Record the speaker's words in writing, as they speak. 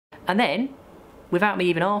And then, without me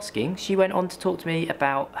even asking, she went on to talk to me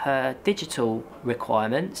about her digital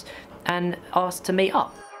requirements and asked to meet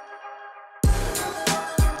up.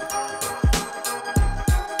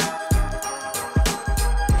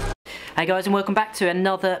 Hey guys, and welcome back to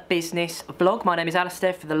another business vlog. My name is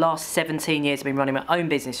Alistair. For the last 17 years I've been running my own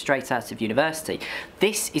business straight out of university.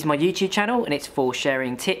 This is my YouTube channel and it's for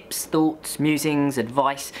sharing tips, thoughts, musings,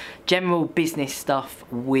 advice, general business stuff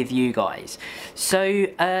with you guys. So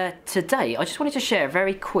today I just wanted to share a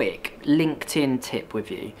very quick LinkedIn tip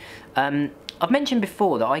with you. I've mentioned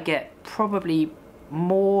before that I get probably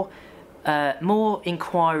more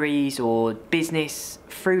inquiries or business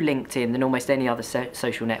through LinkedIn than almost any other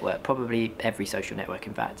social network, probably every social network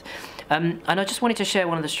in fact. And I just wanted to share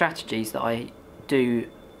one of the strategies that I do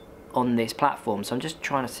on this platform. So I'm just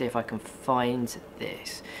trying to see if I can find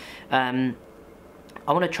this. I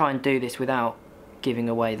want to try and do this without giving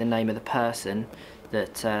away the name of the person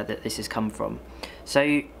that this has come from.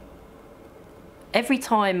 So every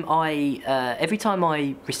time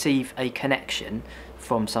I receive a connection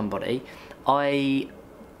from somebody, I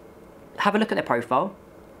have a look at their profile,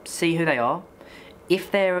 see who they are. If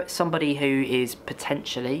they're somebody who is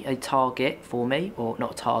potentially a target for me, or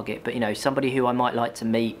not a target, but you know, somebody who I might like to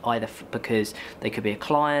meet either because they could be a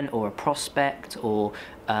client or a prospect or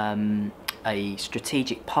a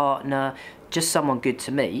strategic partner, just someone good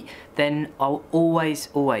to meet, then I'll always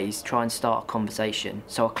try and start a conversation.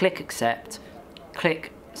 So I'll click accept,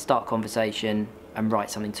 click start conversation, and write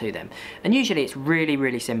something to them. And usually it's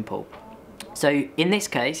really simple. So in this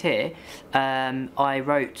case here, I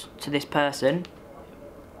wrote to this person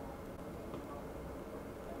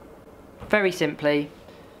very simply,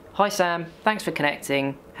 "Hi Sam, thanks for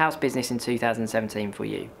connecting. How's business in 2017 for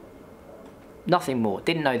you?" Nothing more,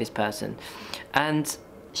 didn't know this person. And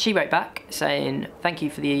she wrote back saying, "Thank you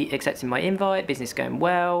for accepting my invite, business going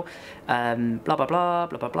well, blah blah blah,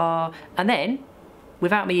 blah blah blah." And then,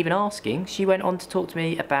 without me even asking, she went on to talk to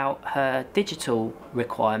me about her digital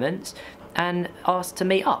requirements and asked to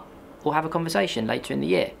meet up or have a conversation later in the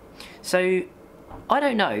year. So I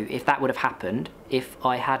don't know if that would have happened if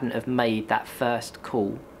I hadn't have made that first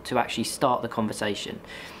call to actually start the conversation.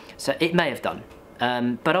 So it may have done.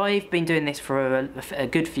 But I've been doing this for a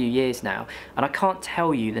good few years now, and I can't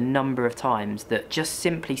tell you the number of times that just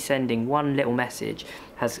simply sending one little message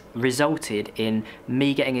has resulted in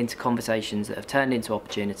me getting into conversations that have turned into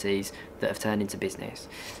opportunities, that have turned into business.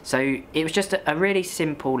 So it was just a really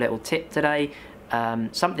simple little tip today,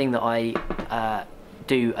 something that I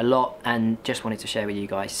do a lot and just wanted to share with you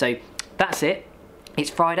guys. So that's it.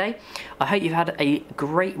 It's Friday. I hope you've had a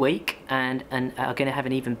great week and are going to have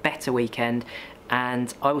an even better weekend.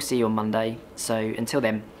 And I will see you on Monday. So until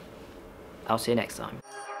then, I'll see you next time.